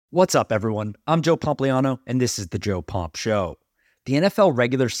What's up, everyone? I'm Joe Pompliano, and this is the Joe Pomp Show. The NFL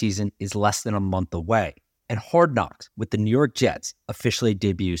regular season is less than a month away, and Hard Knocks with the New York Jets officially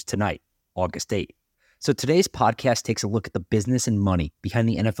debuts tonight, August 8th. So today's podcast takes a look at the business and money behind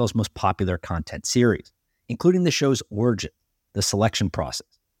the NFL's most popular content series, including the show's origin, the selection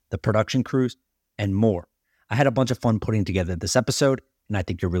process, the production crews, and more. I had a bunch of fun putting together this episode, and I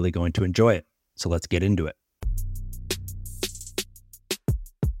think you're really going to enjoy it. So let's get into it.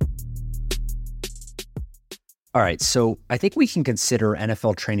 All right, so I think we can consider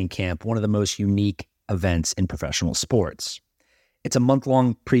NFL training camp one of the most unique events in professional sports. It's a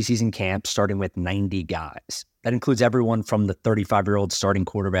month-long preseason camp starting with 90 guys. That includes everyone from the 35-year-old starting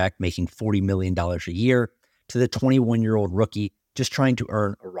quarterback making $40 million a year to the 21-year-old rookie just trying to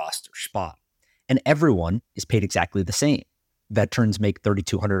earn a roster spot. And everyone is paid exactly the same. Veterans make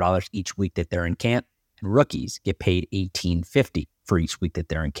 $3,200 each week that they're in camp, and rookies get paid $1,850 for each week that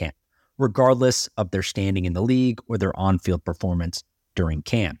they're in camp, regardless of their standing in the league or their on-field performance during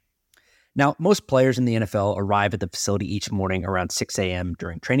camp. Now, most players in the NFL arrive at the facility each morning around 6 a.m.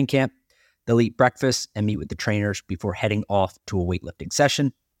 during training camp. They'll eat breakfast and meet with the trainers before heading off to a weightlifting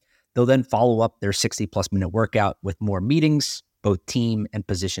session. They'll then follow up their 60-plus minute workout with more meetings, both team and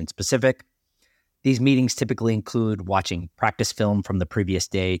position specific. These meetings typically include watching practice film from the previous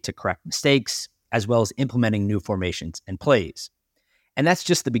day to correct mistakes, as well as implementing new formations and plays. And that's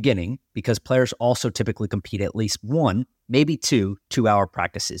just the beginning, because players also typically compete at least one, maybe two 2-hour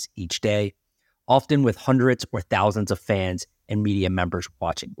practices each day, often with hundreds or thousands of fans and media members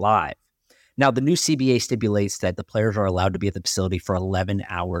watching live. Now, the new CBA stipulates that the players are allowed to be at the facility for 11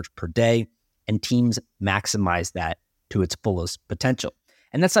 hours per day, and teams maximize that to its fullest potential.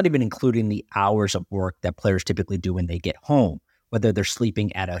 And that's not even including the hours of work that players typically do when they get home, whether they're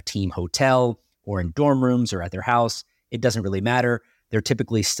sleeping at a team hotel or in dorm rooms or at their house. It doesn't really matter. They're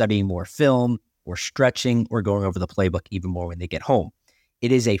typically studying more film or stretching or going over the playbook even more when they get home.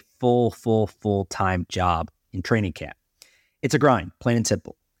 It is a full-time job in training camp. It's a grind, plain and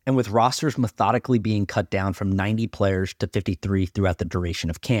simple. And with rosters methodically being cut down from 90 players to 53 throughout the duration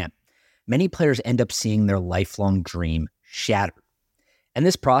of camp, many players end up seeing their lifelong dream shattered. And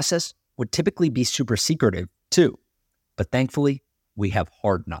this process would typically be super secretive too. But thankfully, we have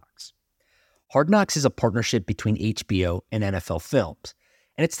Hard Knocks. Hard Knocks is a partnership between HBO and NFL Films,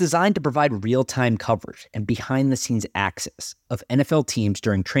 and it's designed to provide real-time coverage and behind-the-scenes access of NFL teams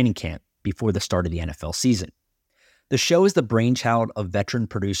during training camp before the start of the NFL season. The show is the brainchild of veteran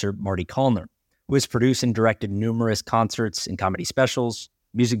producer Marty Callner, who has produced and directed numerous concerts and comedy specials,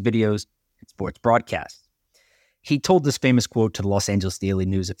 music videos, and sports broadcasts. He told this famous quote to the Los Angeles Daily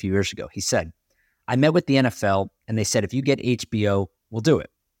News a few years ago. He said, "I met with the NFL, and they said, if you get HBO, we'll do it.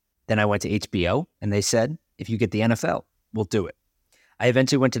 Then I went to HBO, and they said, if you get the NFL, we'll do it. I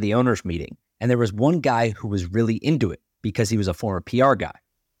eventually went to the owners' meeting, and there was one guy who was really into it because he was a former PR guy,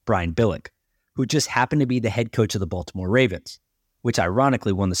 Brian Billick, who just happened to be the head coach of the Baltimore Ravens, which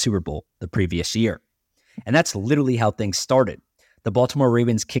ironically won the Super Bowl the previous year. And that's literally how things started. The Baltimore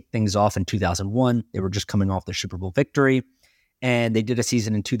Ravens kicked things off in 2001. They were just coming off their Super Bowl victory, and they did a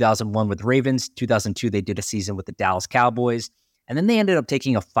season in 2001 with the Ravens. 2002, they did a season with the Dallas Cowboys. And then they ended up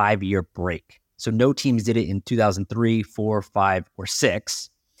taking a 5-year break. So no teams did it in 2003, 4, 5, or 6.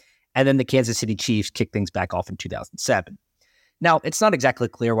 And then the Kansas City Chiefs kicked things back off in 2007. Now, it's not exactly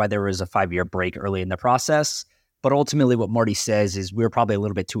clear why there was a 5-year break early in the process, but ultimately what Marty says is we were probably a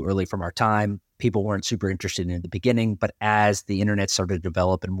little bit too early from our time. People weren't super interested in the beginning, but as the internet started to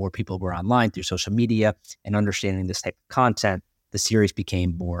develop and more people were online through social media and understanding this type of content, the series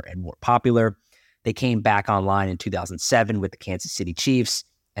became more and more popular. They came back online in 2007 with the Kansas City Chiefs,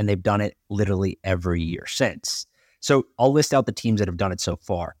 and they've done it literally every year since. So I'll list out the teams that have done it so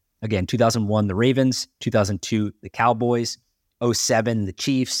far. Again, 2001, the Ravens, 2002, the Cowboys, 2007, the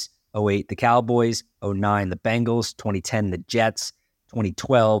Chiefs, 2008, the Cowboys, 2009, the Bengals, 2010, the Jets,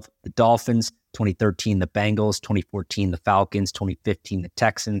 2012, the Dolphins, 2013, the Bengals, 2014, the Falcons, 2015, the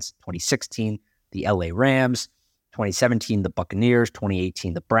Texans, 2016, the LA Rams, 2017, the Buccaneers,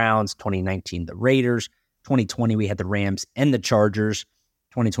 2018, the Browns, 2019, the Raiders, 2020, we had the Rams and the Chargers,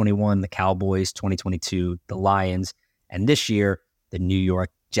 2021, the Cowboys, 2022, the Lions, and this year, the New York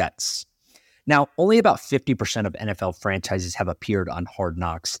Jets. Now, only about 50% of NFL franchises have appeared on Hard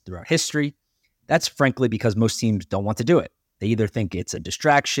Knocks throughout history. That's frankly because most teams don't want to do it. They either think it's a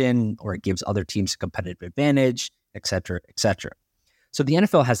distraction or it gives other teams a competitive advantage, et cetera, et cetera. So the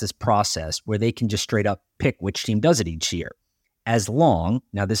NFL has this process where they can just straight up pick which team does it each year. As long,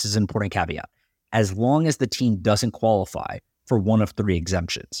 now this is an important caveat, as long as the team doesn't qualify for one of 3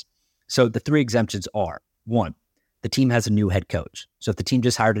 exemptions. So the 3 exemptions are, 1, the team has a new head coach. So if the team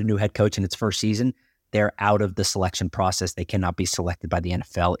just hired a new head coach in its first season, they're out of the selection process. They cannot be selected by the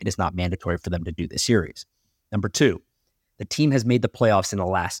NFL. It is not mandatory for them to do this series. Number two, the team has made the playoffs in the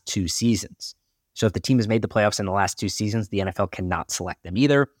last 2 seasons. So if the team has made the playoffs in the last 2 seasons, the NFL cannot select them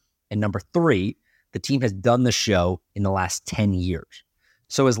either. And number three, the team has done the show in the last 10 years.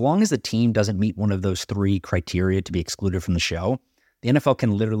 So as long as the team doesn't meet one of those 3 criteria to be excluded from the show, the NFL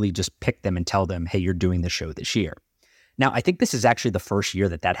can literally just pick them and tell them, hey, you're doing the show this year. Now, I think this is actually the first year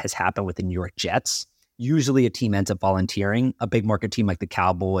that has happened with the New York Jets. Usually a team ends up volunteering, a big market team like the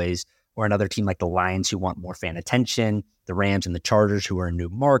Cowboys or another team like the Lions who want more fan attention, the Rams and the Chargers who are in new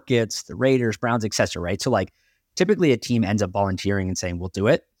markets, the Raiders, Browns, etc. Right? So like typically a team ends up volunteering and saying, we'll do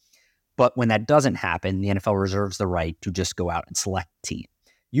it. But when that doesn't happen, the NFL reserves the right to just go out and select a team.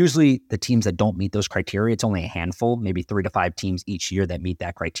 Usually the teams that don't meet those criteria, it's only a handful, maybe 3 to 5 teams each year that meet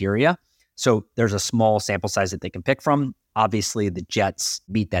that criteria. So there's a small sample size that they can pick from. Obviously, the Jets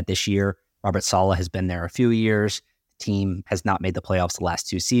beat that this year. Robert Saleh has been there a few years. The team has not made the playoffs the last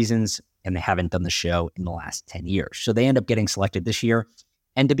 2 seasons, and they haven't done the show in the last 10 years. So they end up getting selected this year.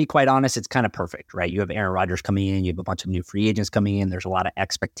 And to be quite honest, it's kind of perfect, right? You have Aaron Rodgers coming in. You have a bunch of new free agents coming in. There's a lot of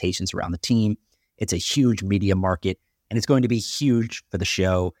expectations around the team. It's a huge media market, and it's going to be huge for the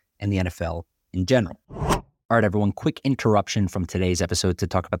show and the NFL in general. All right, everyone, quick interruption from today's episode to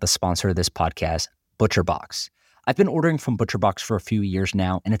talk about the sponsor of this podcast, ButcherBox. I've been ordering from ButcherBox for a few years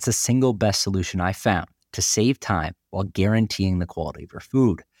now, and it's the single best solution I've found to save time while guaranteeing the quality of your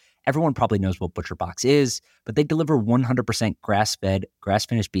food. Everyone probably knows what ButcherBox is, but they deliver 100% grass-fed,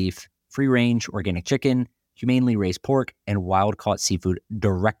 grass-finished beef, free-range organic chicken, humanely raised pork, and wild-caught seafood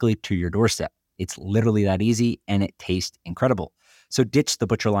directly to your doorstep. It's literally that easy, and it tastes incredible. So ditch the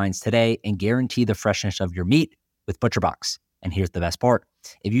butcher lines today and guarantee the freshness of your meat with ButcherBox. And here's the best part.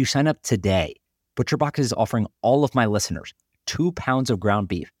 If you sign up today, ButcherBox is offering all of my listeners 2 pounds of ground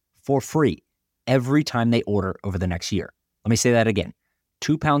beef for free every time they order over the next year. Let me say that again.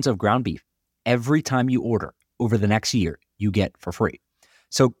 2 pounds of ground beef every time you order over the next year, you get for free.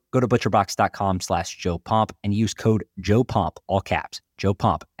 So go to butcherbox.com/JoePomp and use code JoePomp, all caps,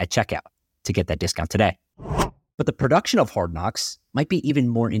 JoePomp at checkout to get that discount today. But the production of Hard Knocks might be even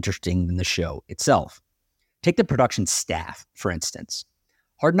more interesting than the show itself. Take the production staff, for instance.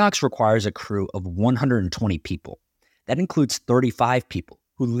 Hard Knocks requires a crew of 120 people. That includes 35 people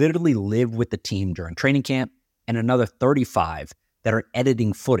who literally live with the team during training camp and another 35 that are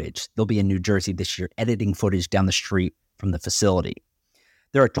editing footage. They'll be in New Jersey this year, editing footage down the street from the facility.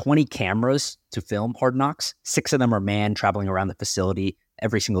 There are 20 cameras to film Hard Knocks. 6 of them are manned, traveling around the facility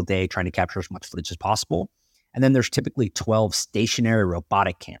every single day, trying to capture as much footage as possible. And then there's typically 12 stationary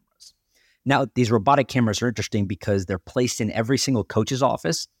robotic cameras. Now, these robotic cameras are interesting because they're placed in every single coach's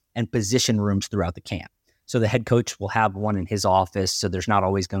office and position rooms throughout the camp. So the head coach will have one in his office, so there's not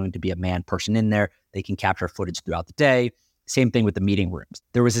always going to be a manned person in there. They can capture footage throughout the day. Same thing with the meeting rooms.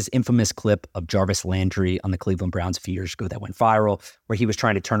 There was this infamous clip of Jarvis Landry on the Cleveland Browns a few years ago that went viral, where he was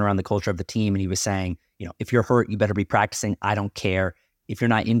trying to turn around the culture of the team, and he was saying, if you're hurt, you better be practicing. I don't care. If you're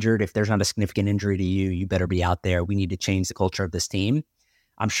not injured, if there's not a significant injury to you, you better be out there. We need to change the culture of this team.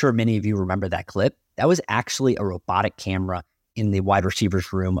 I'm sure many of you remember that clip. That was actually a robotic camera in the wide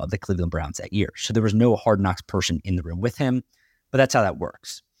receivers room of the Cleveland Browns that year. So there was no Hard Knocks person in the room with him, but that's how that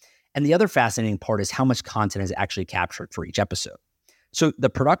works. And the other fascinating part is how much content is actually captured for each episode. So the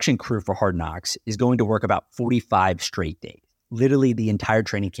production crew for Hard Knocks is going to work about 45 straight days. Literally the entire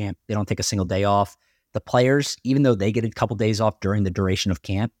training camp. They don't take a single day off. The players, even though they get a couple days off during the duration of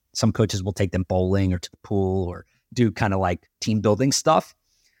camp, some coaches will take them bowling or to the pool or do kind of like team building stuff.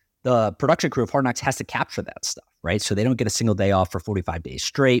 The production crew of Hard Knocks has to capture that stuff, right? So they don't get a single day off for 45 days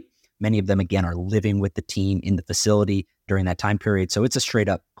straight. Many of them, again, are living with the team in the facility during that time period. So it's a straight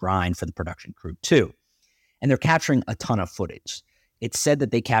up grind for the production crew too. And they're capturing a ton of footage. It's said that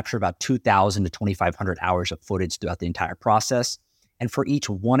they capture about 2,000 to 2,500 hours of footage throughout the entire process. And for each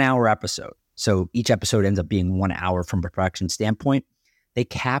 1 hour episode, so each episode ends up being 1 hour from a production standpoint, they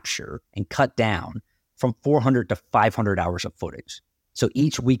capture and cut down from 400 to 500 hours of footage. So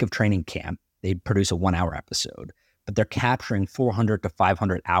each week of training camp, they produce a 1 hour episode, but they're capturing 400 to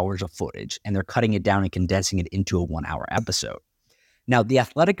 500 hours of footage, and they're cutting it down and condensing it into a 1 hour episode. Now, The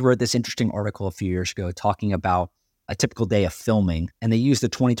Athletic wrote this interesting article a few years ago talking about a typical day of filming, and they used the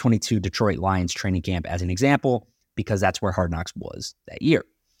 2022 Detroit Lions training camp as an example because that's where Hard Knocks was that year.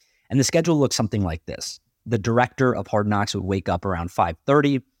 And the schedule looks something like this. The director of Hard Knocks would wake up around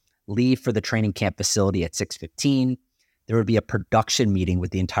 5:30, leave for the training camp facility at 6:15. There would be a production meeting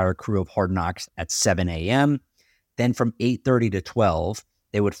with the entire crew of Hard Knocks at 7 a.m. Then from 8:30 to 12,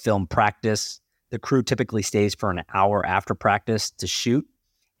 they would film practice. The crew typically stays for an hour after practice to shoot,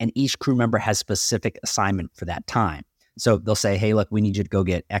 and each crew member has specific assignment for that time. So they'll say, hey, look, we need you to go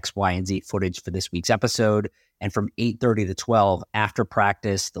get X, Y, and Z footage for this week's episode. And from 8:30 to 12 after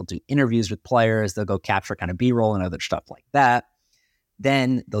practice, they'll do interviews with players. They'll go capture kind of B-roll and other stuff like that.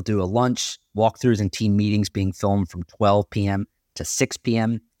 Then they'll do a lunch, walkthroughs and team meetings being filmed from 12 p.m. to 6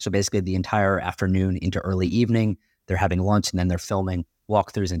 p.m. So basically the entire afternoon into early evening, they're having lunch and then they're filming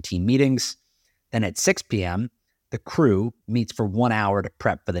walkthroughs and team meetings. Then at 6 p.m., the crew meets for 1 hour to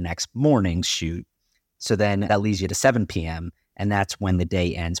prep for the next morning's shoot. So then that leads you to 7 p.m., and that's when the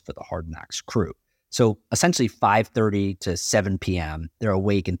day ends for the Hard Knocks crew. So essentially 5:30 to 7 p.m., they're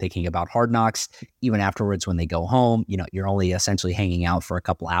awake and thinking about Hard Knocks. Even afterwards when they go home, you're only essentially hanging out for a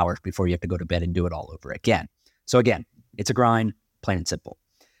couple hours before you have to go to bed and do it all over again. So again, it's a grind, plain and simple.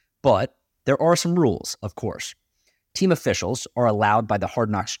 But there are some rules, of course. Team officials are allowed by the Hard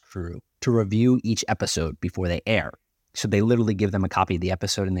Knocks crew to review each episode before they air. So they literally give them a copy of the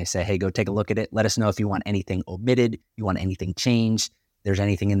episode and they say, hey, go take a look at it. Let us know if you want anything omitted, you want anything changed, there's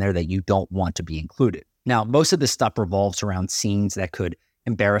anything in there that you don't want to be included. Now, most of this stuff revolves around scenes that could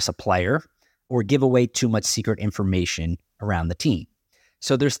embarrass a player or give away too much secret information around the team.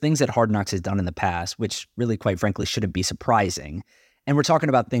 So there's things that Hard Knocks has done in the past, which really, quite frankly, shouldn't be surprising. And we're talking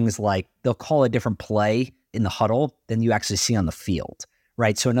about things like they'll call a different play in the huddle than you actually see on the field,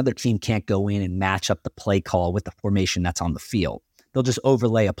 right? So another team can't go in and match up the play call with the formation that's on the field. They'll just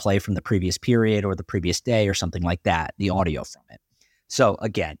overlay a play from the previous period or the previous day or something like that, the audio from it. So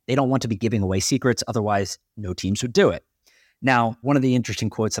again, they don't want to be giving away secrets. Otherwise, no teams would do it. Now, one of the interesting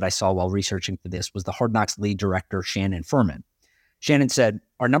quotes that I saw while researching for this was the Hard Knocks lead director, Shannon Furman. Shannon said,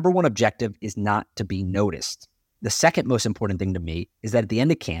 our number one objective is not to be noticed. The second most important thing to me is that at the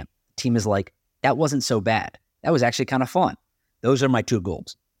end of camp, the team is like, that wasn't so bad. That was actually kind of fun. Those are my two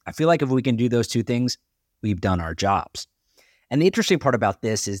goals. I feel like if we can do those two things, we've done our jobs. And the interesting part about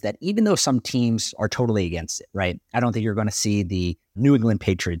this is that even though some teams are totally against it, right? I don't think you're going to see the New England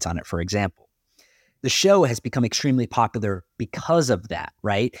Patriots on it, for example. The show has become extremely popular because of that,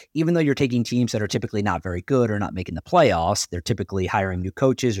 right? Even though you're taking teams that are typically not very good or not making the playoffs, they're typically hiring new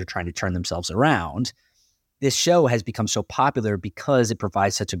coaches or trying to turn themselves around. This show has become so popular because it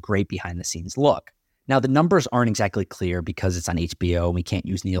provides such a great behind-the-scenes look. Now, the numbers aren't exactly clear because it's on HBO and we can't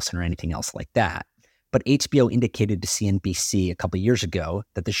use Nielsen or anything else like that. But HBO indicated to CNBC a couple of years ago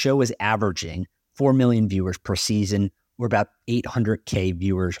that the show is averaging 4 million viewers per season, or about 800K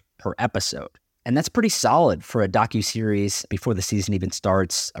viewers per episode. And that's pretty solid for a docuseries before the season even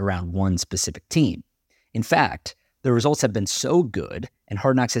starts around one specific team. In fact, the results have been so good and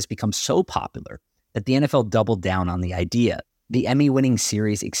Hard Knocks has become so popular that the NFL doubled down on the idea. The Emmy-winning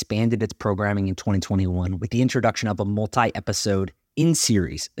series expanded its programming in 2021 with the introduction of a multi-episode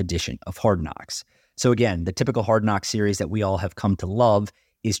in-series edition of Hard Knocks. So again, the typical Hard Knocks series that we all have come to love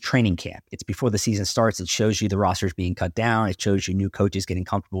is training camp. It's before the season starts. It shows you the rosters being cut down. It shows you new coaches getting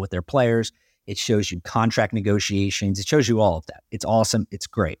comfortable with their players. It shows you contract negotiations. It shows you all of that. It's awesome. It's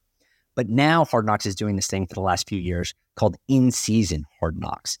great. But now Hard Knocks is doing this thing for the last few years called in-season Hard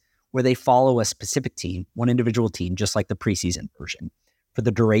Knocks, where they follow a specific team, one individual team, just like the preseason version, for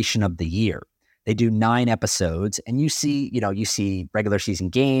the duration of the year. They do 9 episodes, and you see regular season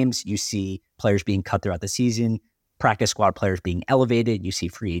games, you see players being cut throughout the season, practice squad players being elevated, you see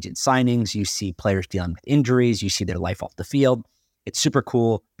free agent signings, you see players dealing with injuries, you see their life off the field. It's super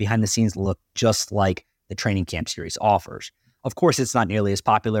cool. Behind the scenes look just like the training camp series offers. Of course, it's not nearly as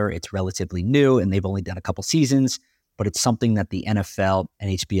popular. It's relatively new, and they've only done a couple seasons, but it's something that the NFL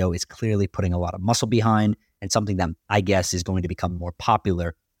and HBO is clearly putting a lot of muscle behind, and something that I guess is going to become more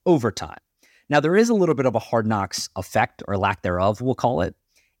popular over time. Now, there is a little bit of a Hard Knocks effect, or lack thereof, we'll call it.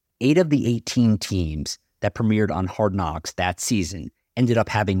 8 of the 18 teams that premiered on Hard Knocks that season ended up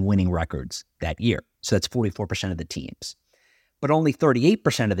having winning records that year. So that's 44% of the teams. But only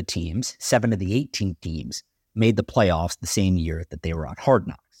 38% of the teams, 7 of the 18 teams, made the playoffs the same year that they were on Hard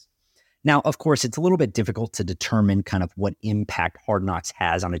Knocks. Now, of course, it's a little bit difficult to determine kind of what impact Hard Knocks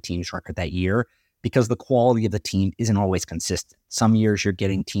has on a team's record that year, because the quality of the team isn't always consistent. Some years you're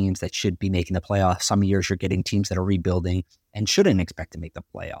getting teams that should be making the playoffs. Some years you're getting teams that are rebuilding and shouldn't expect to make the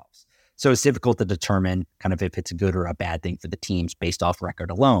playoffs. So it's difficult to determine kind of if it's a good or a bad thing for the teams based off record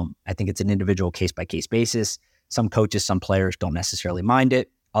alone. I think it's an individual case-by-case basis. Some coaches, some players don't necessarily mind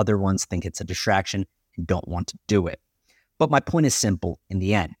it. Other ones think it's a distraction and don't want to do it. But my point is simple in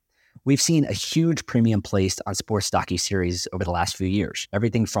the end. We've seen a huge premium placed on sports docuseries over the last few years.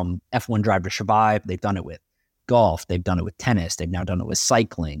 Everything from F1 Drive to Survive, they've done it with golf, they've done it with tennis, they've now done it with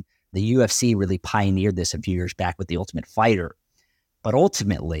cycling. The UFC really pioneered this a few years back with The Ultimate Fighter. But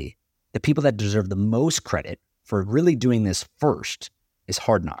ultimately, The people that deserve the most credit for really doing this first is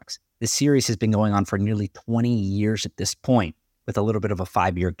Hard Knocks. This series has been going on for nearly 20 years at this point, with a little bit of a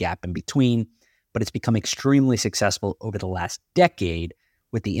 5-year gap in between, but it's become extremely successful over the last decade,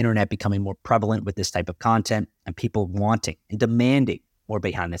 with the internet becoming more prevalent with this type of content and people wanting and demanding more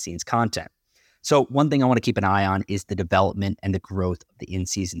behind-the-scenes content. So one thing I want to keep an eye on is the development and the growth of the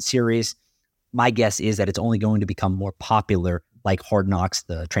in-season series. My guess is that it's only going to become more popular like Hard Knocks,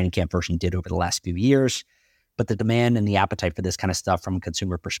 the training camp version, did over the last few years. But the demand and the appetite for this kind of stuff from a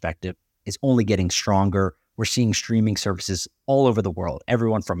consumer perspective is only getting stronger. We're seeing streaming services all over the world,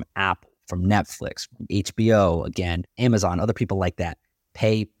 everyone from Apple, from Netflix, from HBO, again, Amazon, other people like that,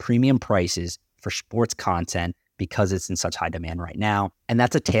 pay premium prices for sports content because it's in such high demand right now. And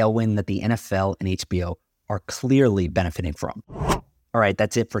that's a tailwind that the NFL and HBO are clearly benefiting from. All right,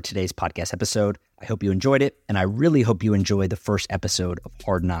 that's it for today's podcast episode. I hope you enjoyed it, and I really hope you enjoy the first episode of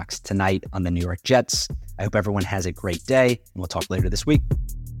Hard Knocks tonight on the New York Jets. I hope everyone has a great day, and we'll talk later this week.